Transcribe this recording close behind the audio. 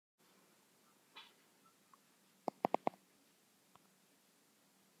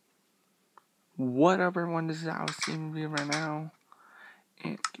What up, everyone? This is Alex TV right now,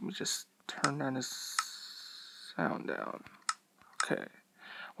 and let me just turn down this sound down. Okay.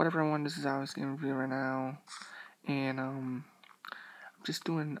 What up, everyone? This is Alex TV right now, and I'm just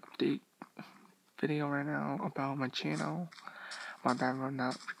doing an update video right now about my channel. My bad for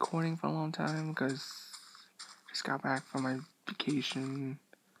not recording for a long time because just got back from my vacation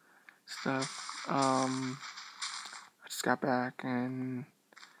stuff. I just got back and.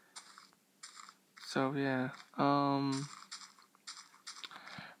 So yeah, right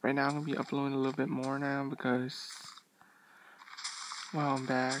now I'm gonna be uploading a little bit more now because, well, I'm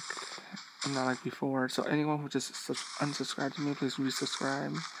back. I'm not like before. So anyone who just unsubscribed to me, please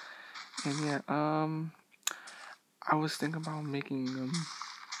resubscribe. And yeah, I was thinking about making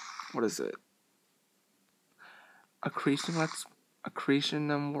what is it? A creation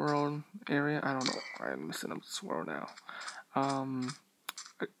world area. I don't know. I'm messing up this world now. A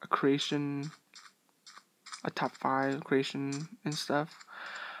creation, a top 5 creation and stuff.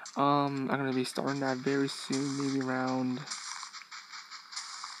 I'm gonna be starting that very soon, maybe around,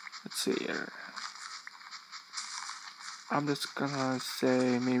 let's see here. I'm just gonna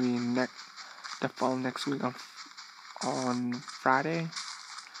say maybe the following next week on Friday.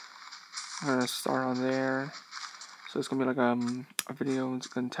 I'm gonna start on there. So it's gonna be like a video. It's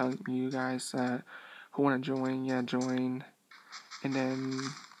gonna tell you guys who wanna join, join. And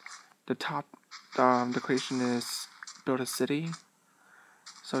then the creation is build a city.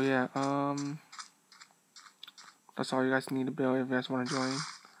 So yeah, that's all you guys need to build if you guys wanna join.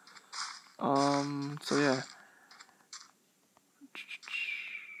 So yeah.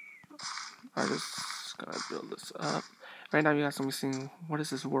 I just gotta build this up. Right now you guys are seeing what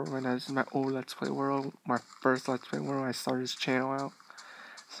is this world right now. This is my old Let's Play world. My first Let's Play world. I started this channel out.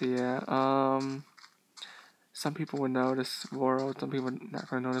 So yeah, some people would know this world, some people not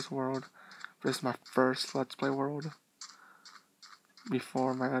gonna know this world. But this is my first Let's Play world.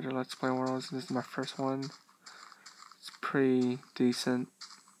 Before my other Let's Play worlds, this is my first one. It's pretty decent.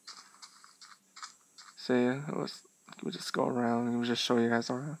 So yeah, we'll just go around and we'll just show you guys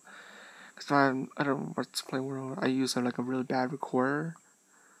around. Cause my other Let's Play world, I use like a really bad recorder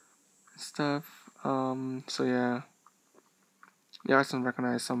and stuff. So yeah. You guys can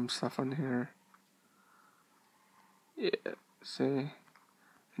recognize some stuff on here. Yeah, see?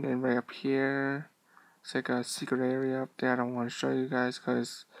 And then right up here, it's like a secret area up there. I don't want to show you guys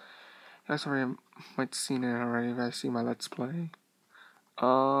because you guys already might seen it already if I see my Let's Play.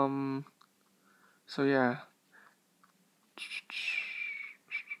 So yeah.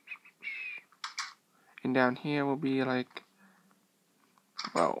 And down here will be like,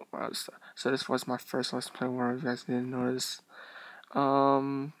 well, so this was my first Let's Play world, if you guys didn't notice.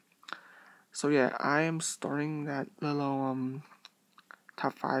 So yeah, I am starting that little,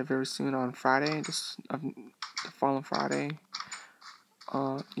 top 5 very soon on Friday, the following Friday.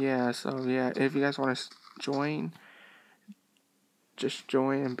 Yeah, so yeah, if you guys want to join, just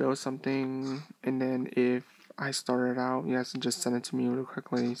join and build something, and then if I start it out, you guys can just send it to me real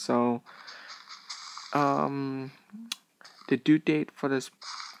quickly. So, the due date for this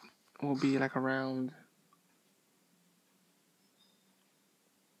will be like around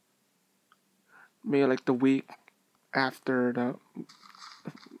maybe like the week after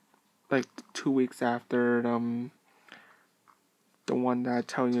like 2 weeks after the one that I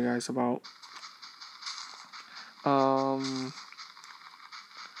tell you guys about. So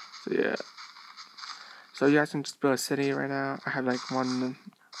yeah. So you guys can just build a city right now. I have like one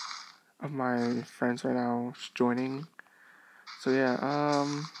of my friends right now joining. So yeah,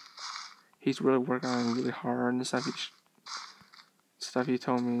 he's really working on it really hard and stuff. He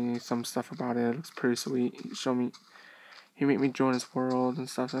told me some stuff about it. It looks pretty sweet. He made me join his world and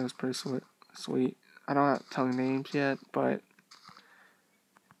stuff. So it was pretty sweet. I don't have to tell names yet, but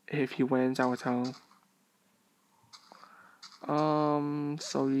if he wins, I will tell him.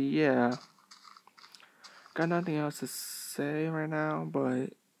 So yeah, got nothing else to say right now,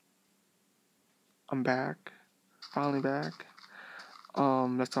 but I'm back, finally back. That's all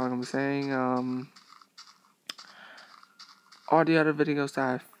I'm gonna be saying. All the other videos that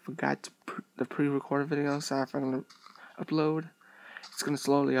I forgot to the pre-recorded videos that I forgot to upload, it's gonna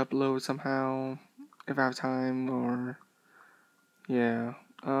slowly upload somehow if I have time, or yeah.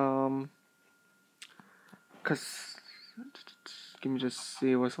 Cause let me just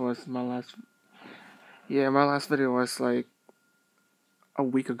see what was my last. Yeah, my last video was like a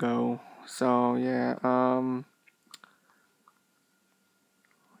week ago. So yeah. Let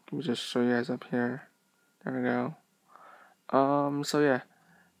me just show you guys up here. There we go. So yeah,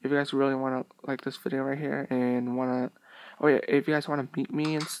 if you guys really wanna like this video right here and wanna Oh yeah, if you guys want to meet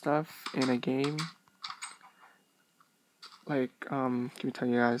me and stuff in a game, like, let me tell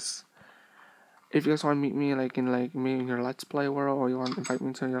you guys. If you guys want to meet me, like, me in your Let's Play world, or you want to invite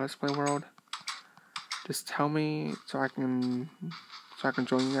me to your Let's Play world, just tell me so I can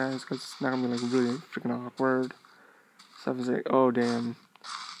join you guys, because it's not gonna be, like, really freaking awkward. Stuff is like, oh, damn.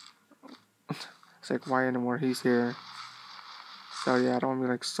 It's like, why anymore? He's here. So, yeah, I don't want to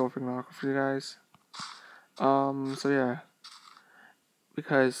be, like, so freaking awkward for you guys. So, yeah.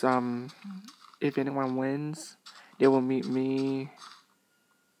 Because, if anyone wins, they will meet me,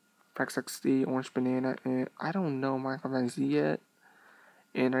 FrexXD, Orange Banana, and I don't know Minecraft Z yet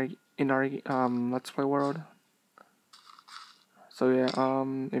in our Let's Play world. So yeah,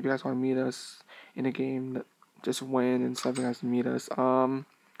 if you guys want to meet us in a game, just win and stuff, you guys meet us. So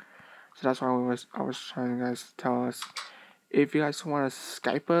that's why I was trying to guys tell us, if you guys want to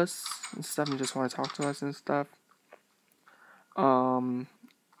Skype us and stuff and just want to talk to us and stuff,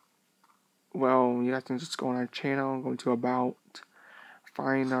 well, you guys can just go on our channel, go to About,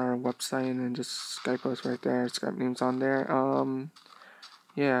 find our website, and then just Skype us right there. Skype name's on there.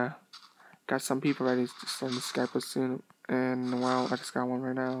 Yeah, got some people ready to start to Skype us soon, and well, I just got one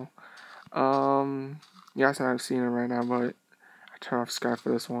right now. You guys haven't seen it right now, but I turned off Skype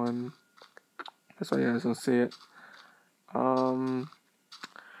for this one. That's why you guys don't see it.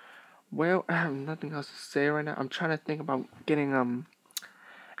 Well, I have nothing else to say right now. I'm trying to think about getting,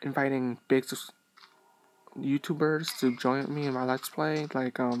 inviting big YouTubers to join me in my Let's Play.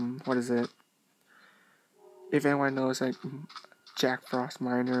 Like, what is it? If anyone knows, like, Jack Frost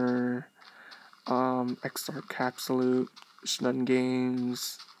Miner, Xstar Capsalute, Schnun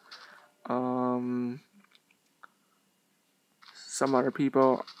Games, some other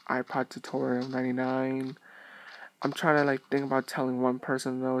people, iPod Tutorial 99. I'm trying to, like, think about telling one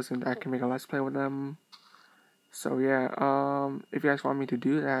person those and I can make a Let's Play with them. So yeah, if you guys want me to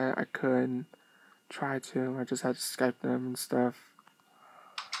do that, I could try to. I just had to Skype them and stuff.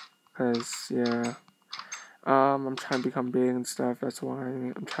 Cause yeah, I'm trying to become big and stuff. That's why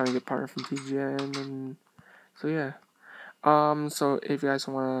I'm trying to get partner from TGN, and so yeah. So if you guys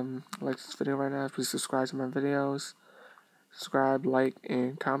want to like this video right now, please subscribe to my videos. Subscribe, like,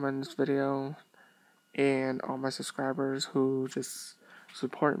 and comment this video. And all my subscribers who just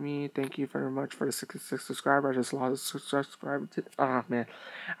support me, thank you very much for the 66 subscribers. I just lost a subscriber man.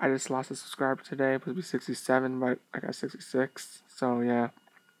 I just lost a subscriber today. It was supposed to be 67, but I got 66. So yeah.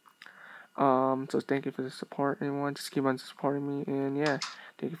 So thank you for the support, everyone. Just keep on supporting me, and yeah,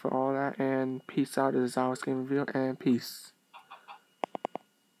 thank you for all that. And peace out. This is Alex Game Review, and peace.